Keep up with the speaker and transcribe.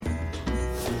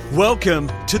Welcome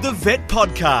to the Vet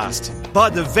Podcast by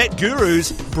the Vet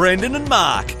Gurus, Brendan and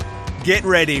Mark. Get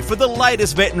ready for the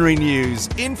latest veterinary news,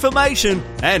 information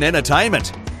and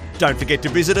entertainment. Don't forget to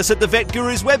visit us at the Vet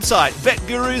Gurus website,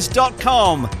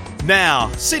 vetgurus.com. Now,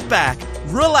 sit back,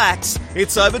 relax.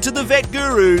 It's over to the Vet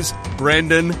Gurus,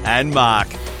 Brendan and Mark.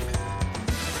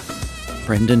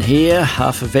 Brendan here,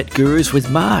 half of Vet Gurus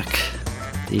with Mark.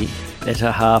 The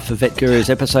better half of Vet Gurus,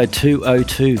 episode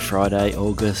 202, Friday,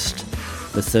 August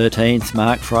the 13th.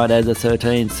 Mark, Friday the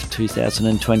 13th,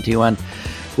 2021,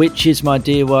 which is my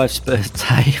dear wife's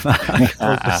birthday, Mark,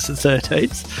 August the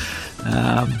 13th.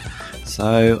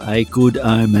 So a good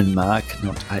omen, Mark,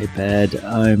 not a bad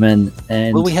omen.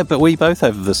 And well, we both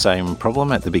have the same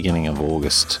problem at the beginning of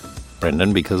August,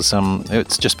 Brendan, because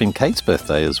it's just been Kate's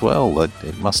birthday as well.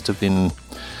 It must have been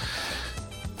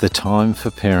the time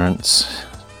for parents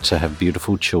to have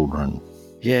beautiful children.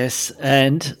 Yes,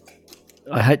 and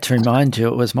I hate to remind you,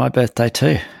 it was my birthday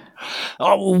too.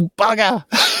 Oh, bugger!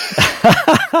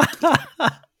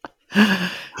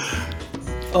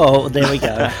 Oh, there we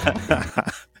go.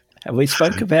 And we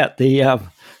spoke about the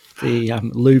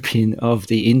looping of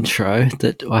the intro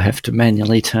that I have to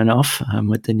manually turn off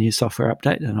with the new software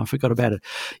update, and I forgot about it.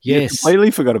 Yes. You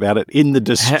completely forgot about it in the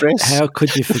distress. How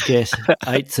could you forget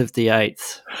 8th of the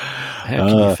 8th? How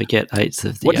can you forget 8th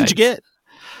of the 8th? What did you get?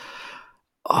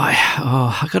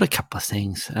 I got a couple of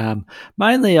things.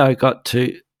 Mainly I got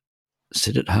to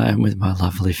sit at home with my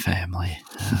lovely family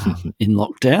in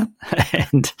lockdown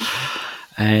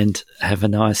and have a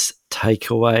nice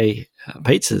takeaway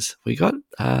pizzas. We got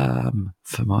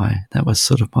that was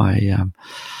sort of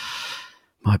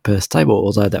my birthday, well,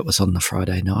 although that was on the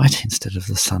Friday night instead of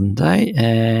the Sunday,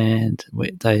 and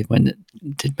they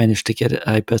did manage to get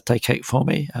a birthday cake for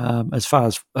me. As far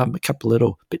as a couple of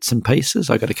little bits and pieces,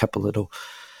 I got a couple of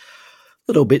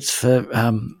little bits for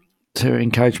to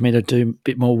encourage me to do a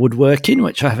bit more woodworking,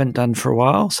 which I haven't done for a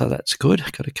while, so that's good. I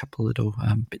got a couple of little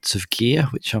bits of gear,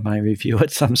 which I may review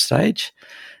at some stage,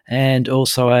 and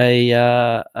also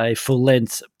a full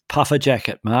length puffer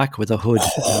jacket, Mark, with a hood.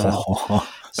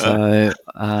 So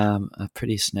a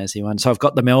pretty snazzy one. So I've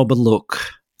got the Melbourne look.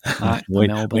 Mark, we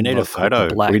need a photo.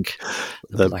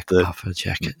 The black puffer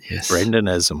jacket, yes. Brendan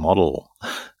as a model.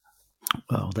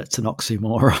 Well, that's an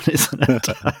oxymoron, isn't it?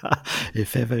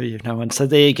 If ever you've known one. So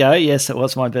there you go. Yes, it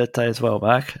was my birthday as well,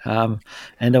 Mark.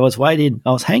 And I was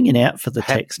hanging out for the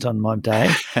text on my day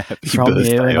from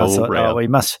you, and I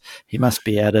thought, he must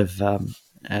be out of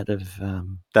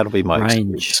that'll be my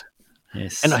range. Excuse.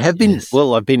 Yes, and I have been. Yes.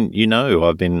 Well, I've been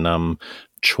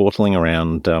chortling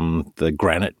around the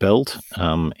Granite Belt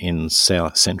in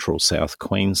central South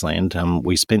Queensland.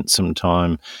 We spent some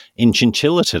time in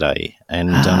Chinchilla today,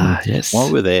 and yes. While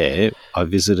we were there, I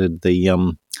visited Kate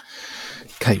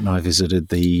and I visited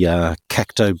the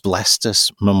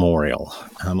Cactoblastus Memorial.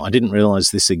 I didn't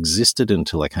realise this existed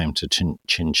until I came to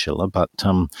Chinchilla, but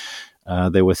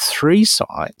there were 3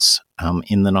 sites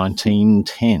in the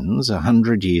 1910s,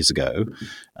 100 years ago,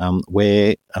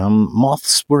 where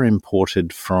moths were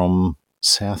imported from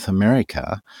South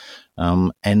America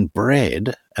and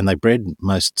bred, and they bred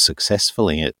most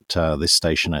successfully at this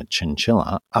station at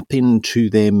Chinchilla, up into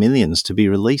their millions to be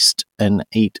released and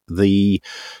eat the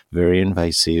very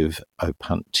invasive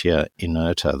Opuntia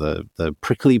inerta, the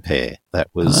prickly pear that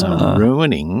was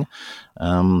ruining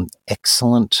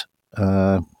excellent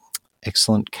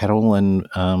cattle and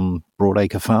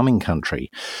broadacre farming country.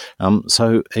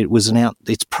 So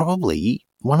it's probably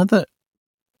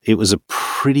it was a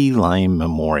pretty lame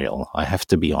memorial, I have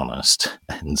to be honest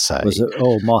and say. Was it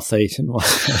all moth-eaten?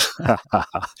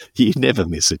 You never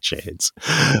miss a chance.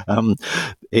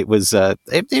 It was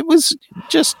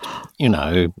just,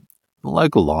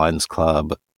 local Lions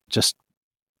Club just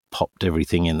popped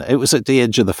everything in. It was at the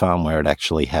edge of the farm where it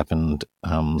actually happened.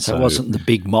 So it wasn't the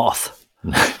big moth.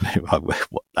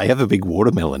 They have a big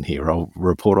watermelon here. I'll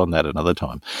report on that another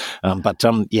time. But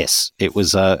yes, it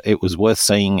was worth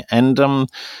seeing, and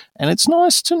it's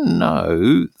nice to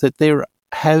know that there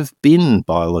have been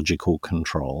biological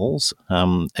controls,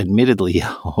 admittedly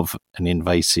of an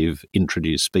invasive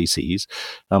introduced species,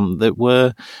 that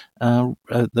were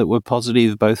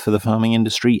positive both for the farming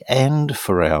industry and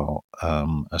for our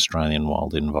Australian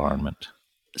wild environment.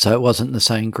 So it wasn't the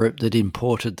same group that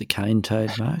imported the cane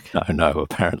toad, Mark? No,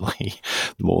 apparently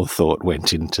more thought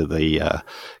went into the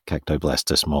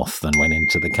Cactoblastus moth than went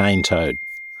into the cane toad.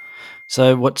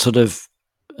 So what sort of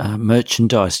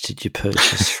merchandise did you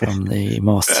purchase from the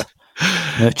moth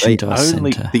merchandise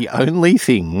centre? The only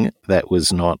thing that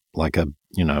was not like a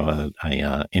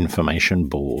information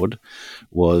board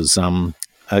was an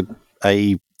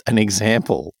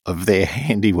example of their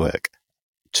handiwork.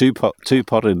 two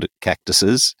potted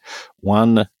cactuses,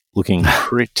 one looking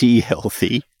pretty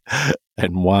healthy,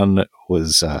 and one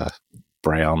was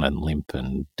brown and limp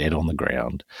and dead on the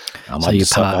ground. So I you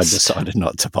passed. decided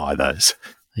not to buy those.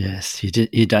 Yes,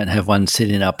 you don't have one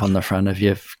sitting up on the front of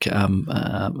your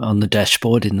on the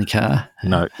dashboard in the car.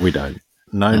 No, we don't.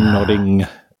 No nodding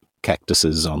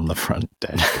cactuses on the front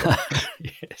dashboard.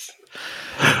 Yes.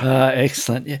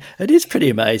 Excellent. Yeah, it is pretty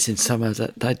amazing. Some of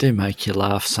that, they do make you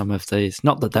laugh. Some of these,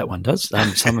 not that one does.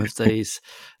 Some of these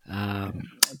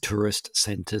tourist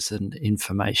centres and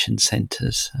information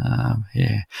centres.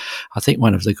 Yeah, I think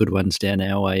one of the good ones down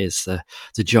our way is the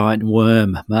giant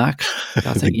worm. Mark,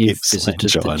 I think you've visited the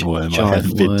giant worm.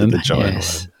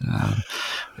 Yes,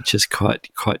 which is quite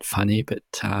funny. But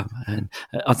and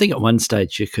I think at one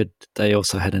stage they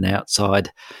also had an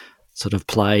outside sort of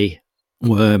play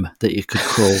worm that you could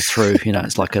crawl through.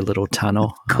 It's like a little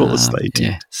tunnel. Of course they did.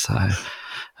 Yeah, so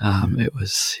it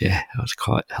was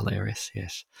quite hilarious.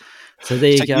 Yes. So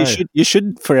there you go. You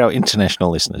should, for our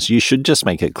international listeners, you should just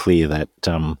make it clear that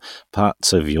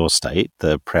parts of your state,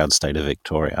 the proud state of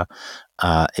Victoria,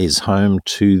 is home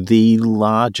to the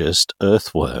largest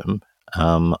earthworm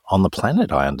on the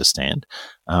planet, I understand,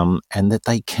 and that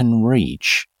they can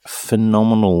reach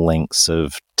phenomenal lengths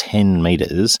of 10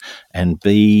 metres and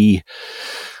be,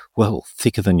 well,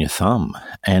 thicker than your thumb.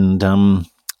 And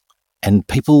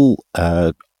people,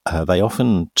 they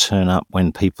often turn up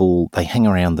when they hang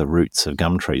around the roots of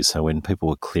gum trees. So when people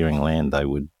were clearing land, they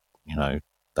would,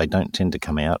 they don't tend to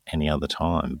come out any other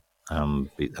time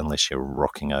unless you're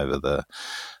rocking over the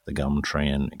gum tree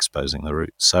and exposing the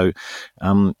roots. So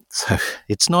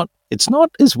it's not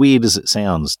as weird as it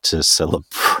sounds to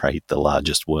celebrate the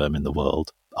largest worm in the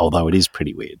world, although it is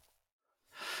pretty weird.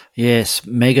 Yes,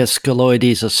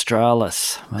 Megascaloides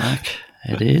australis, Mark.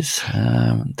 It is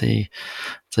the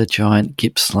giant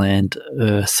Gippsland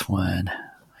earthworm.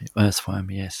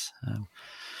 Yes.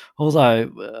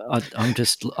 Although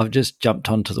I've just jumped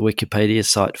onto the Wikipedia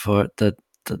site for it.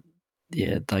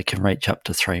 They can reach up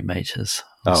to 3 metres.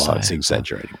 So, that's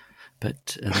exaggerating.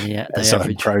 But they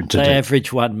average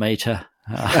 1 metre.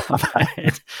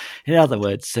 In other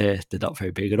words, they're not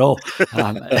very big at all.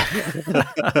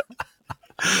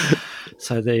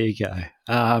 So there you go.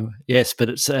 Yes, but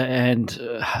it's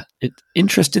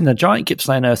interesting. The giant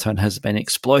Gippsland earthworm has been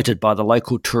exploited by the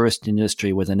local tourist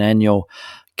industry with an annual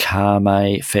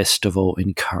Karmay festival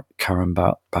in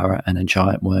Korumburra and a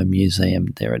giant worm museum.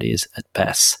 There it is at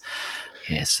Bass.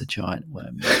 Yes, the giant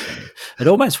worm museum. It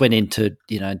almost went into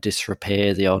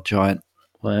disrepair, the old giant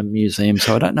worm museum.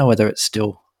 So I don't know whether it's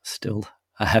still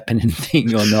a happening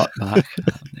thing or not, Mark.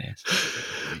 Yes.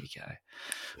 There you go.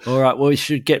 All right, well, we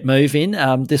should get moving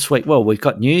this week. Well, we've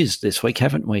got news this week,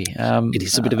 haven't we? It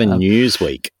is a bit of a news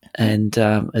week. And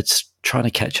it's trying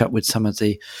to catch up with some of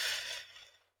the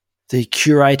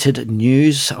curated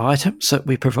news items that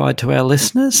we provide to our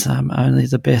listeners. Only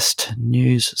the best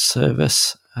news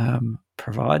service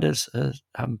providers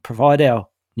provide our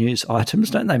news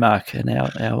items, don't they, Mark? And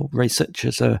our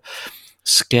researchers are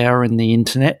scouring the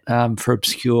internet for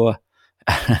obscure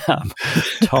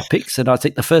topics, and I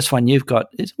think the first one you've got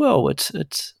is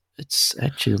it's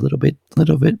actually a little bit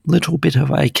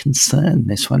of a concern.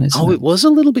 This one, isn't it? It was a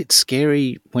little bit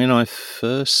scary when I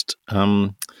first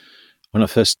scanned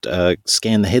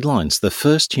the headlines. The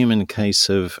first human case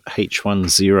of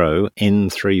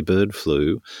H1N1 bird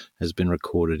flu has been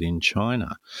recorded in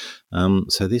China.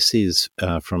 So this is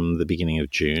from the beginning of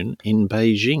June in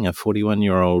Beijing. A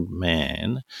 41-year-old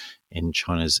man in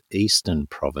China's eastern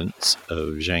province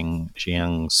of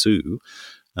Jiangsu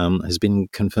has been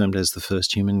confirmed as the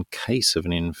first human case of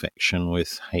an infection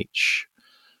with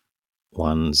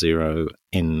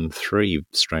H1N1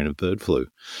 strain of bird flu.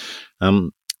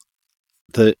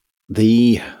 The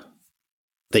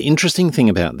interesting thing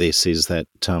about this is that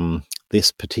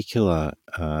this particular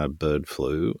bird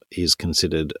flu is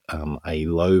considered a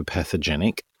low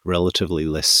pathogenic, relatively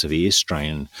less severe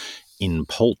strain in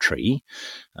poultry,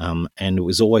 and it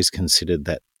was always considered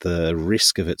that the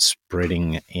risk of it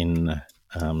spreading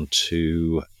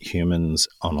to humans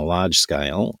on a large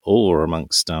scale, or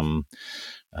amongst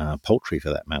poultry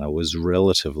for that matter, was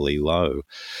relatively low.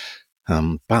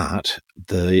 But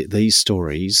these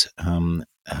stories,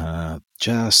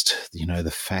 just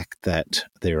the fact that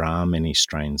there are many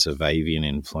strains of avian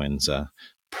influenza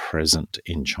present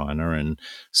in China, and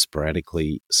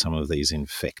sporadically some of these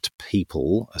infect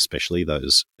people, especially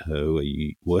those who are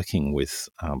working with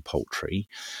poultry.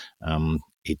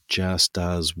 It just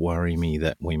does worry me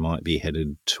that we might be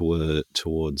headed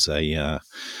towards a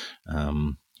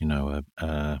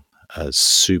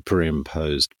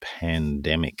superimposed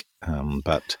pandemic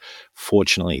But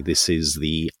fortunately, this is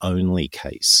the only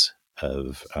case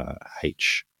of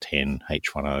H10,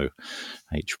 H10,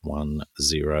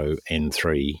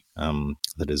 H10N3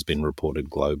 that has been reported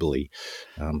globally.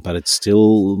 But it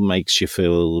still makes you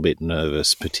feel a little bit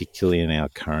nervous, particularly in our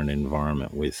current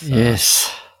environment with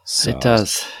yes, SARS. it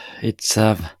does. It's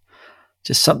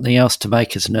just something else to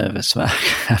make us nervous, Mark.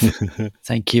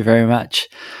 Thank you very much.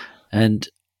 And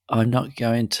I'm not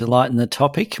going to lighten the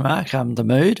topic, Mark, the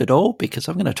mood at all, because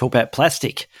I'm going to talk about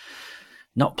plastic.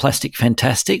 Not plastic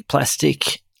fantastic,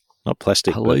 plastic not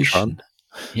plastic pollution.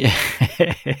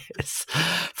 Yes,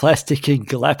 plastic in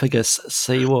Galapagos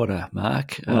seawater,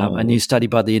 Mark. A new study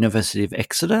by the University of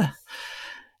Exeter,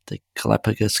 the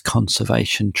Galapagos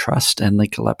Conservation Trust, and the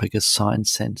Galapagos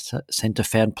Science Centre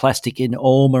found plastic in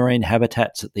all marine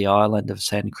habitats at the island of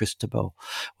San Cristobal,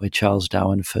 where Charles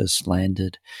Darwin first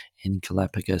landed in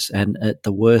Galapagos, and at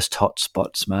the worst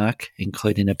hotspots, Mark,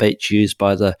 including a beach used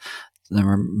by the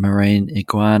marine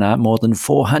iguana, more than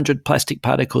 400 plastic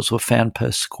particles were found per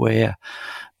square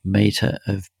metre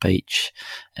of beach,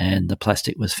 and the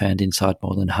plastic was found inside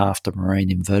more than half the marine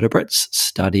invertebrates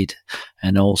studied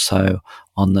and also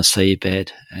on the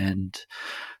seabed. And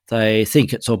they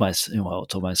think it's almost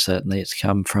certainly it's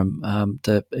come from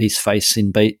the east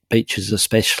facing beaches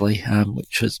especially,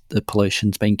 which was the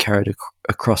pollution's been carried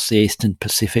across the eastern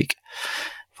Pacific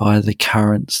via the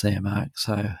currents there, Mark.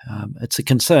 So it's a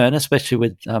concern, especially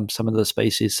with some of the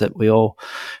species that we all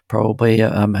probably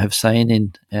have seen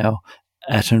in our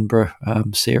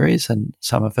Attenborough series, and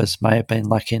some of us may have been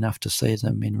lucky enough to see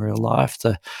them in real life,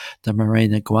 the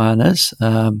marine iguanas.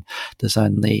 There's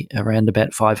only around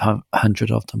about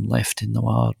 500 of them left in the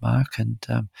wild, Mark, and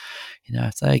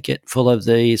if they get full of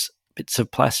these bits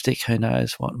of plastic, who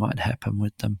knows what might happen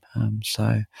with them.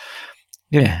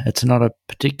 It's not a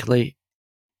particularly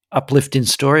uplifting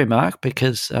story, Mark,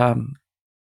 because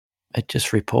it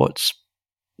just reports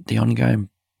the ongoing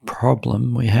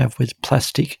problem we have with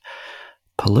plastic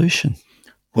pollution.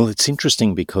 Well, it's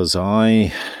interesting because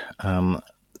I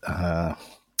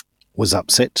was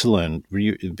upset to learn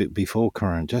before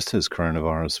just as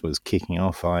coronavirus was kicking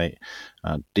off, I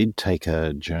did take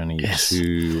a journey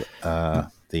to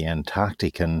the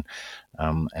Antarctic, and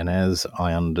as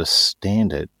I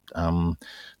understand it, the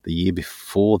year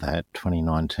before that,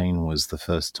 2019, was the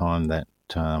first time that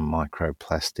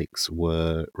microplastics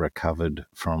were recovered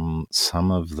from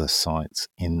some of the sites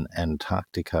in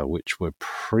Antarctica, which were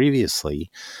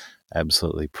previously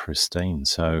absolutely pristine.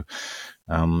 So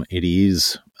it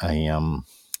is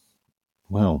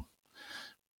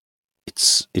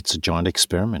it's a giant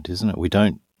experiment, isn't it? We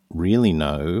don't really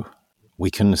know. We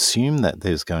can assume that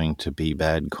there's going to be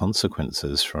bad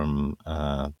consequences from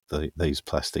these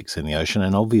plastics in the ocean,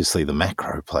 and obviously the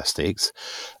macroplastics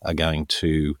are going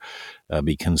to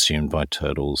be consumed by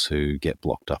turtles who get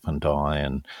blocked up and die,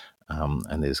 and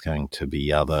there's going to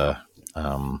be other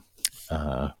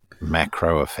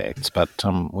macro effects. But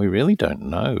we really don't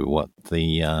know what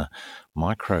the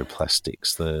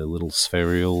microplastics, the little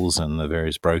spherules and the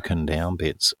various broken down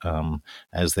bits,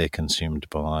 as they're consumed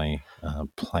by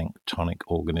planktonic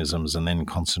organisms and then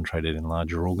concentrated in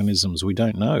larger organisms, we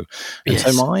don't know. Yes.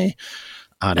 And so my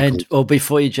article...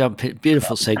 before you jump in,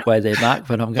 beautiful segue there, Mark,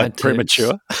 but I'm going to...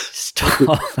 Premature.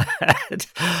 Stop that.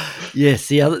 Yes,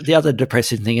 the other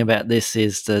depressing thing about this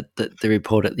is that the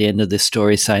report at the end of this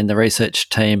story saying the research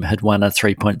team had won a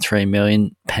 £3.3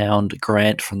 million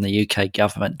grant from the UK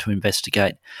government to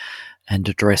investigate and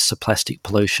address the plastic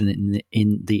pollution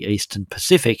in the Eastern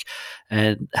Pacific.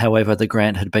 And however, the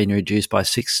grant had been reduced by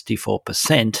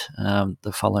 64%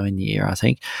 the following year, I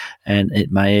think, and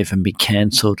it may even be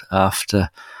cancelled after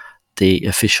the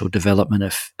official development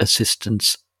of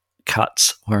assistance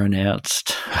cuts were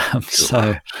announced.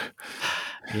 There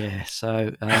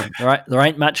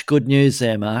ain't much good news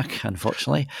there, Mark,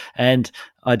 unfortunately. And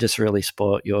I just really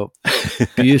spoilt your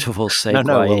beautiful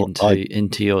segue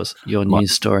into your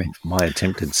news story. My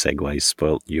attempted segue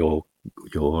spoilt your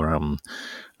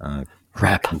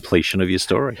wrap completion of your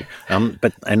story. And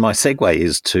my segue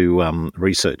is to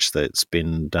research that's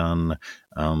been done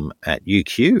at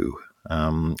UQ.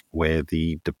 Where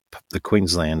the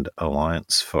Queensland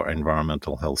Alliance for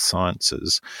Environmental Health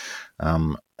Sciences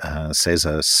says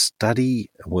a particular study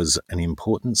was an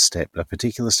important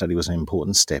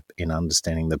step in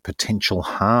understanding the potential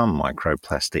harm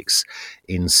microplastics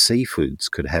in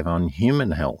seafoods could have on human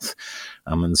health.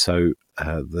 And so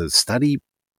the study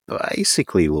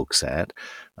basically looks at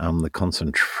the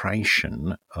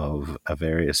concentration of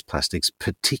various plastics,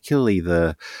 particularly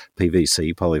the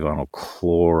PVC, polyvinyl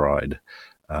chloride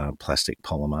plastic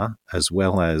polymer, as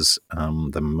well as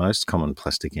the most common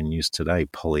plastic in use today,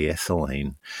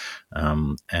 polyethylene.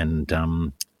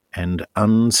 And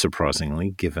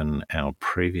unsurprisingly, given our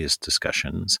previous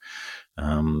discussions,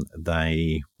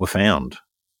 they were found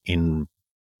in,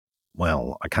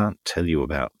 well, I can't tell you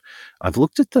about. I've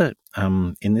looked at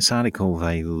in this article,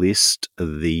 they list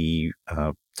the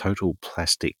total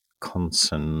plastic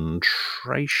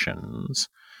concentrations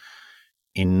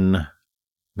in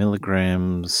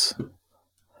milligrams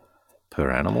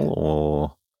per animal,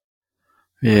 or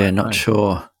not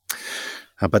sure.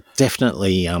 But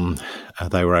definitely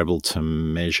they were able to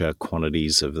measure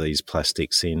quantities of these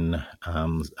plastics in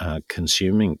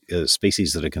consuming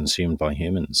species that are consumed by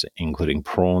humans, including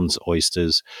prawns,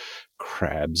 oysters,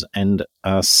 crabs, and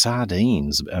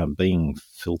sardines, being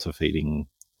filter feeding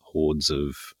hordes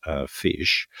of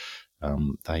fish.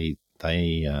 They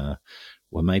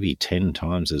were maybe 10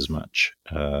 times as much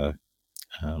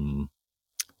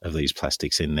of these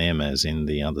plastics in them as in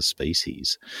the other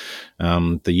species.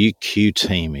 The UQ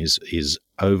team is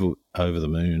over the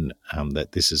moon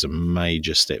that this is a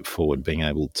major step forward, being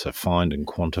able to find and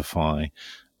quantify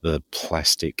the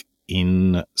plastic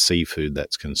in seafood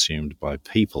that's consumed by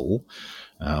people,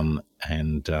 and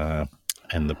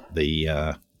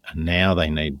now they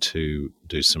need to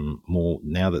do some more.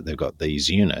 Now that they've got these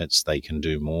units, they can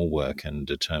do more work and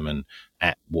determine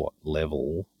at what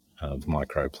level of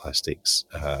microplastics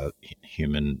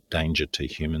human danger to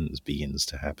humans begins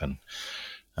to happen.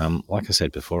 Like I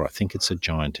said before, I think it's a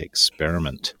giant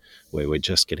experiment where we're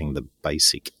just getting the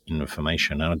basic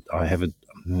information. And I have,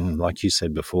 like you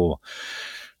said before,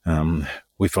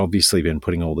 we've obviously been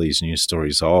putting all these news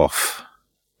stories off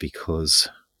because,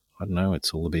 I don't know,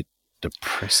 it's all a bit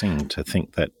depressing to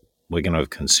think that we're going to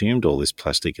have consumed all this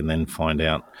plastic and then find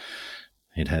out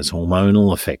it has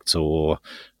hormonal effects or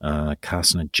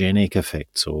carcinogenic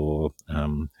effects or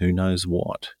who knows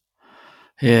what.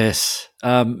 Yes,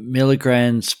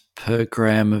 milligrams per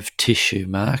gram of tissue,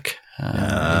 Mark,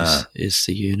 is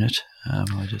the unit.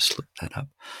 I just looked that up.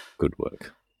 Good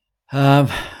work.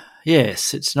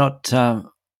 Yes, it's not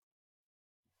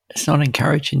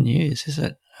encouraging news, is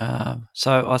it?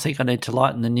 So I think I need to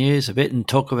lighten the news a bit and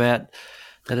talk about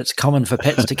that it's common for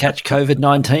pets to catch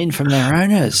COVID-19 from their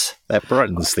owners. That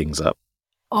brightens things up.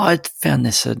 I found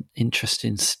this an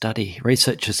interesting study.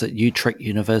 Researchers at Utrecht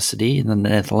University in the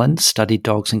Netherlands studied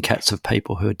dogs and cats of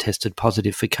people who had tested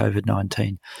positive for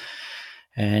COVID-19,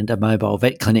 and a mobile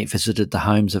vet clinic visited the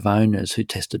homes of owners who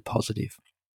tested positive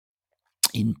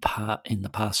in the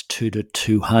past 2 to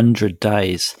 200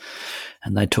 days,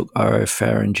 and they took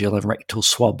oropharyngeal and rectal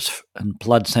swabs and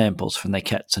blood samples from their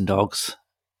cats and dogs,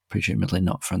 presumably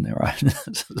not from their owners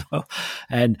as well.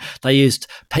 And they used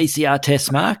PCR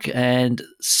tests, Mark, and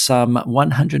some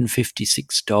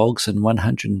 156 dogs and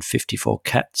 154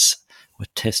 cats were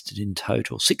tested in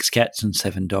total. 6 cats and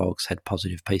 7 dogs had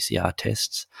positive PCR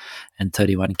tests, and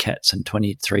 31 cats and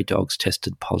 23 dogs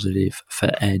tested positive for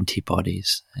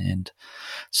antibodies. And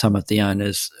some of the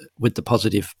owners with the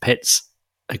positive pets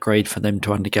agreed for them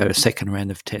to undergo a second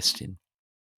round of testing.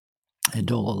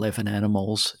 And all 11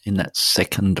 animals in that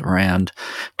second round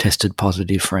tested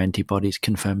positive for antibodies,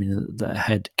 confirming that they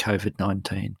had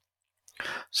COVID-19.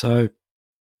 So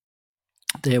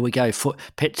there we go.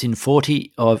 Pets in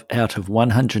 40 out of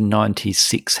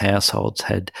 196 households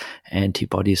had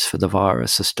antibodies for the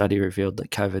virus. A study revealed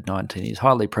that COVID-19 is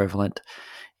highly prevalent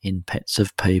in pets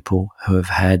of people who have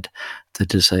had the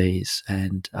disease,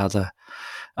 and other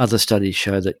studies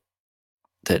show that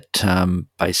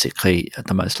basically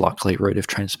the most likely route of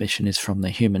transmission is from the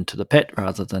human to the pet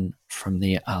rather than from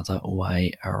the other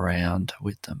way around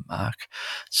with them, Mark.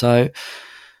 So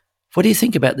what do you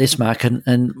think about this, Mark?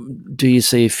 And do you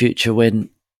see a future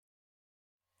when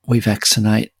we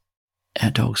vaccinate our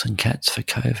dogs and cats for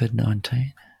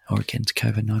COVID-19 or against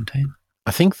COVID-19?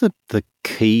 I think that the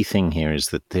key thing here is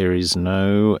that there is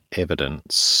no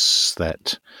evidence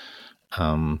that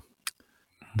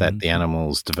the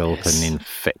animals develop an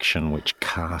infection which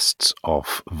casts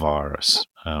off virus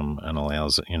and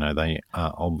allows it. They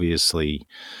are obviously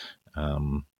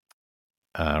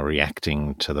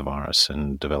reacting to the virus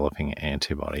and developing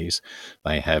antibodies.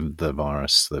 They have the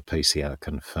virus. The PCR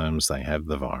confirms they have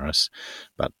the virus,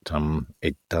 but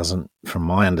it doesn't, from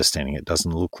my understanding, it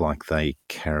doesn't look like they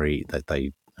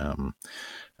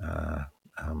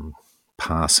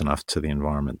pass enough to the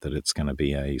environment that it's going to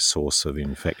be a source of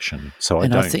infection. So I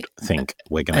don't think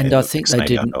we're going to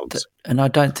vaccinate our dogs. And I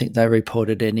don't think they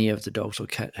reported any of the dogs or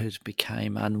cat who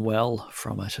became unwell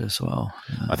from it as well.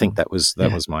 I think that was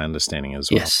my understanding as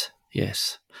well.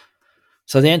 Yes.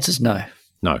 So the answer is no.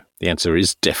 No, the answer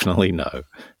is definitely no.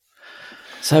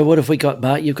 So what have we got,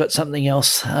 Mark? You've got something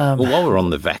else? Well, while we're on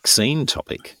the vaccine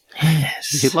topic,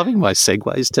 Yes. you're loving my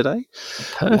segues today.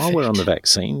 Perfect. While we're on the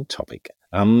vaccine topic,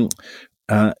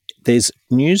 there's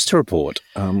news to report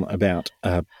about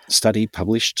a study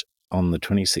published on the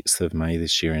 26th of May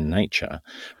this year in Nature,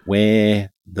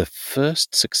 where the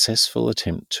first successful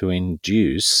attempt to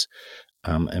induce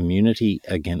immunity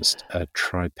against a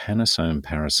trypanosome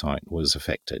parasite was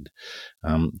affected.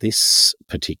 This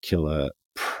particular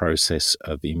process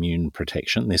of immune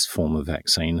protection, this form of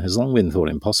vaccine, has long been thought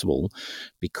impossible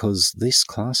because this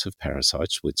class of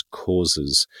parasites, which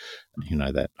causes,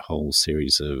 that whole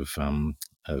series of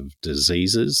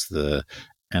diseases, the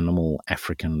animal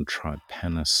African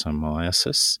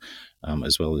trypanosomiasis,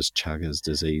 as well as Chagas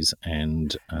disease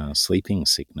and sleeping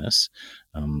sickness,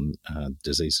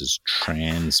 diseases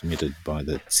transmitted by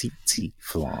the tsetse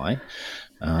fly.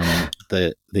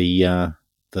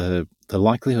 The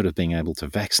likelihood of being able to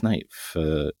vaccinate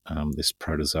for this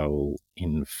protozoal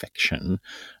infection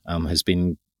has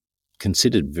been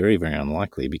considered very, very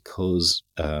unlikely because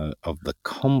of the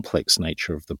complex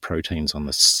nature of the proteins on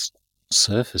the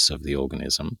surface of the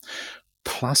organism,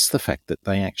 plus the fact that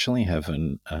they actually have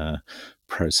a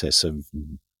process of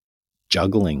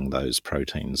juggling those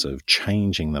proteins, of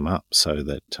changing them up so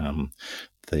that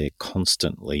they're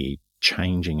constantly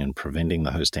changing and preventing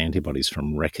the host antibodies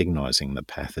from recognizing the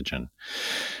pathogen.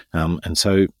 And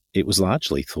so it was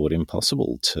largely thought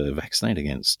impossible to vaccinate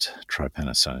against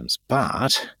trypanosomes.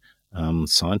 But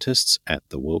scientists at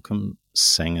the Wellcome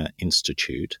Sanger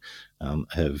Institute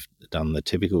have done the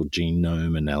typical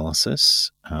genome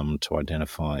analysis to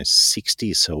identify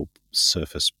 60 cell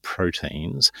surface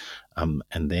proteins, and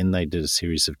then they did a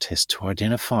series of tests to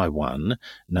identify one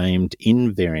named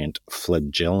invariant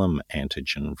flagellum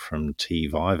antigen from T.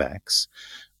 vivax,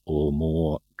 or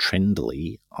more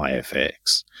trendily,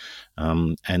 IFX.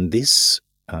 And this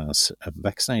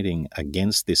vaccinating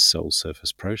against this cell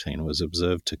surface protein was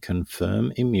observed to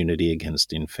confirm immunity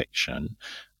against infection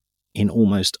in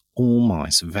almost all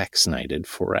mice vaccinated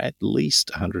for at least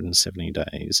 170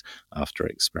 days after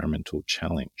experimental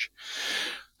challenge.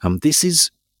 This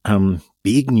is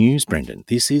big news, Brendan.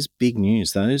 This is big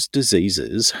news. Those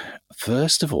diseases,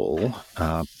 first of all,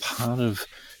 are part of,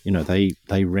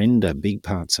 they render big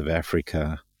parts of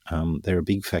Africa. They're a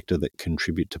big factor that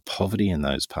contribute to poverty in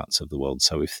those parts of the world.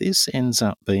 So if this ends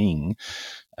up being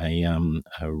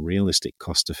a realistic,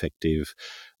 cost-effective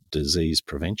disease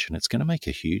prevention, it's going to make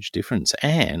a huge difference.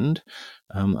 And,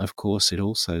 of course, it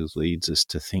also leads us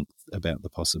to think about the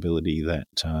possibility that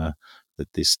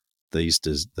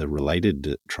the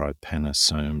related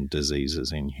trypanosome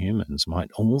diseases in humans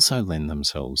might also lend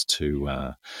themselves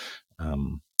to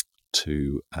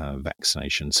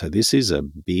vaccination. So this is a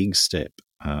big step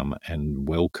and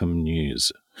welcome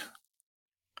news.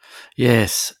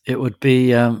 Yes, it would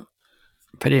be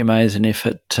pretty amazing if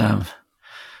it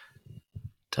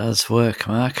does work,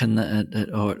 Mark,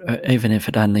 or even if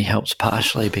it only helps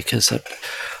partially, because I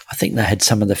think they had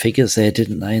some of the figures there,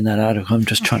 didn't they, in that article? I'm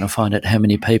just trying to find out how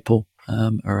many people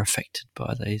are affected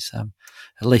by these.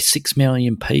 At least 6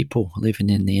 million people living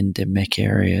in the endemic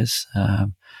areas,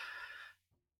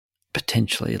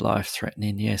 potentially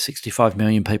life-threatening. Yeah, 65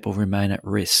 million people remain at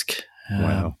risk.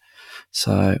 Wow.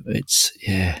 So it's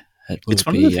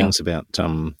one of the things about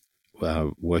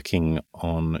working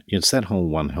on, it's that whole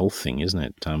One Health thing, isn't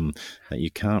it? That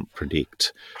you can't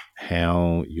predict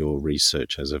how your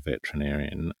research as a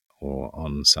veterinarian or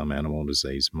on some animal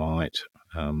disease might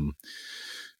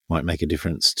make a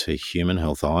difference to human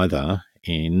health, either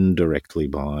indirectly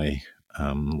by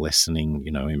lessening,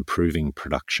 improving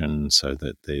production so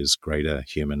that there's greater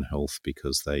human health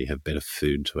because they have better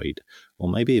food to eat, or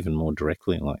maybe even more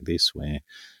directly like this, where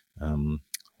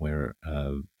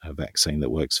a vaccine that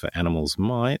works for animals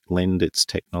might lend its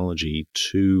technology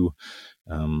to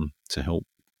help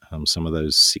some of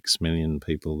those 6 million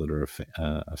people that are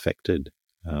affected.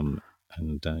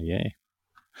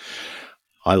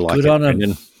 I like good it, on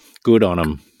Brendan. Good on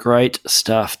them. Great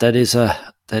stuff. That is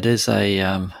a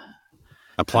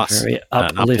plus, a very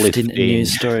uplifting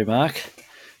news story, Mark.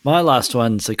 My last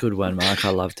one's a good one, Mark. I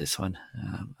love this one.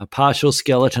 A partial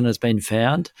skeleton has been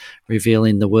found,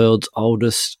 revealing the world's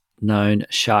oldest known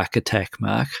shark attack,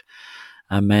 Mark.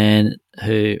 A man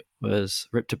who was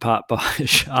ripped apart by a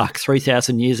shark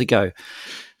 3,000 years ago.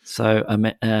 So,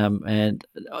 and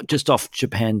just off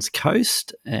Japan's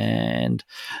coast, and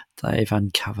they've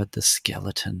uncovered the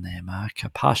skeleton there, Mark. A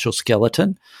partial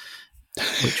skeleton,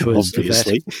 which was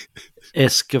obviously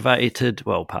excavated.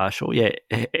 Well, partial, yeah.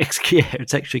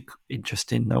 It's actually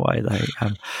interesting the way they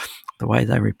the way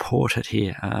they report it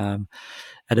here.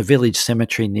 At a village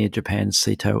cemetery near Japan's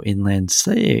Seto Inland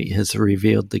Sea has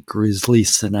revealed the grisly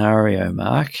scenario,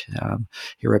 Mark.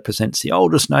 He represents the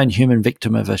oldest known human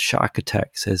victim of a shark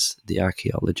attack, says the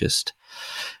archaeologist,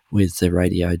 with the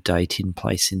radio date in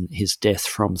place in his death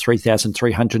from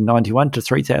 3,391 to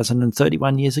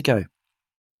 3,031 years ago.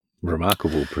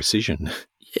 Remarkable precision.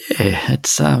 Yeah,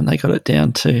 it's they got it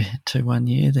down to 1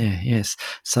 year there. Yes,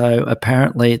 so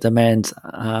apparently the man's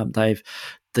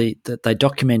they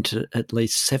documented at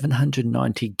least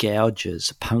 790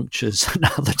 gouges, punctures, and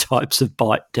other types of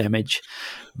bite damage,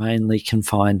 mainly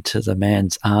confined to the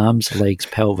man's arms, legs,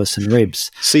 pelvis, and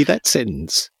ribs. See that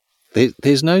sentence?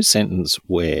 There's no sentence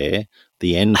where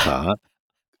the end part,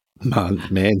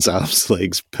 man's arms,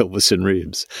 legs, pelvis, and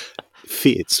ribs,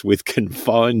 fits with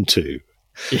confined to.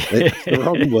 That's the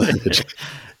wrong word.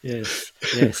 Yes.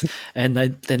 And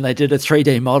then they did a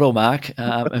 3D model, Mark,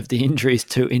 of the injuries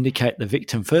to indicate the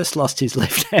victim first lost his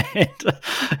left hand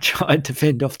trying to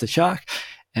fend off the shark,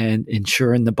 and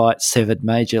ensuring the bite severed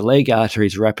major leg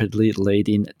arteries, rapidly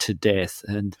leading to death.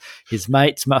 And his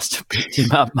mates must have picked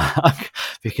him up, Mark,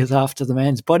 because after the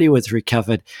man's body was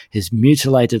recovered, his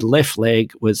mutilated left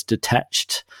leg was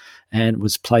detached and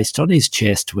was placed on his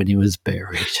chest when he was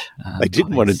buried. They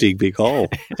didn't want to dig a big hole.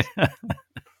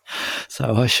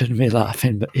 So I shouldn't be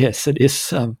laughing, but yes, it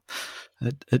is.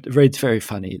 It reads very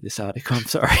funny, this article. I'm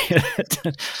sorry.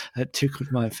 It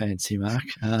tickled my fancy, Mark.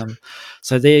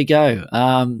 So there you go.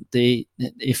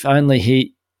 If only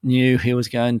he knew he was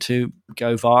going to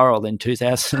go viral in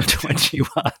 2021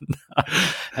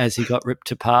 as he got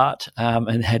ripped apart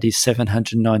and had his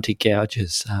 790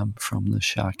 gouges from the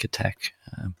shark attack.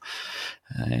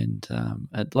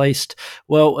 At least,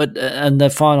 and the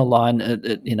final line,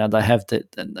 they have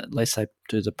at least they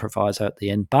do the proviso at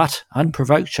the end, but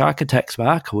unprovoked shark attacks,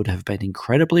 Mark, would have been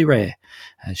incredibly rare,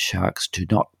 as sharks do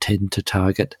not tend to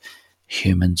target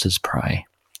humans as prey.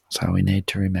 So we need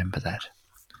to remember that.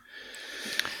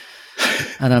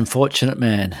 An unfortunate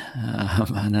man.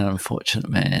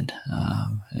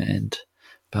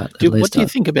 But what do you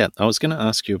think about? I was going to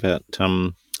ask you about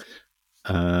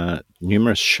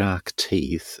numerous shark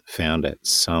teeth found at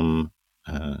some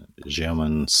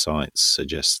German sites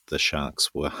suggest the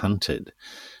sharks were hunted.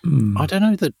 I don't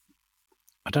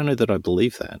know that I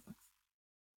believe that.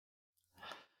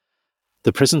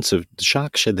 The presence of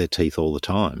sharks shed their teeth all the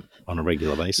time on a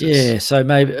regular basis. Yeah. So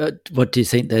maybe, what do you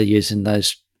think they're using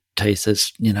those teeth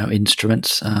as?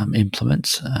 Instruments,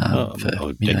 implements,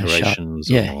 or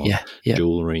decorations, or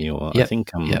jewelry, or I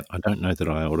think I don't know that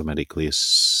I automatically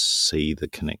see the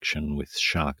connection with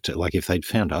shark. Like if they'd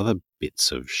found other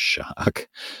bits of shark,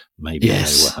 maybe they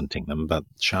were hunting them. But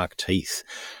shark teeth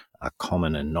are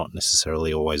common and not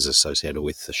necessarily always associated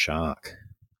with the shark.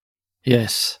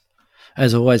 Yes.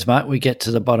 As always, Mark, we get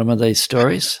to the bottom of these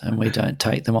stories and we don't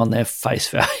take them on their face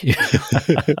value.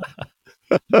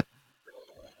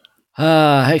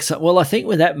 Excellent. Well, I think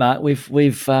with that, Mark,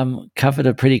 we've covered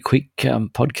a pretty quick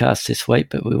podcast this week,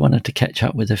 but we wanted to catch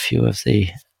up with a few of the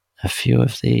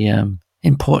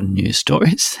important news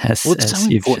stories. As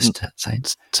you've just said,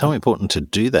 it's so important to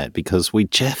do that because we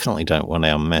definitely don't want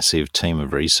our massive team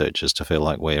of researchers to feel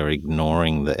like we're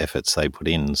ignoring the efforts they put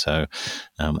in. So,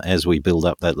 as we build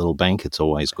up that little bank, it's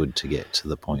always good to get to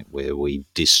the point where we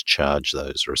discharge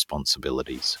those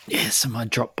responsibilities. Yes, so my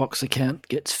Dropbox account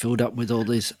gets filled up with all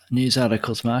these news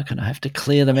articles, Mark, and I have to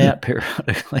clear them out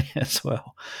periodically as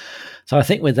well. So I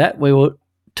think with that, we will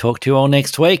talk to you all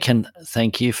next week, and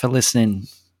thank you for listening.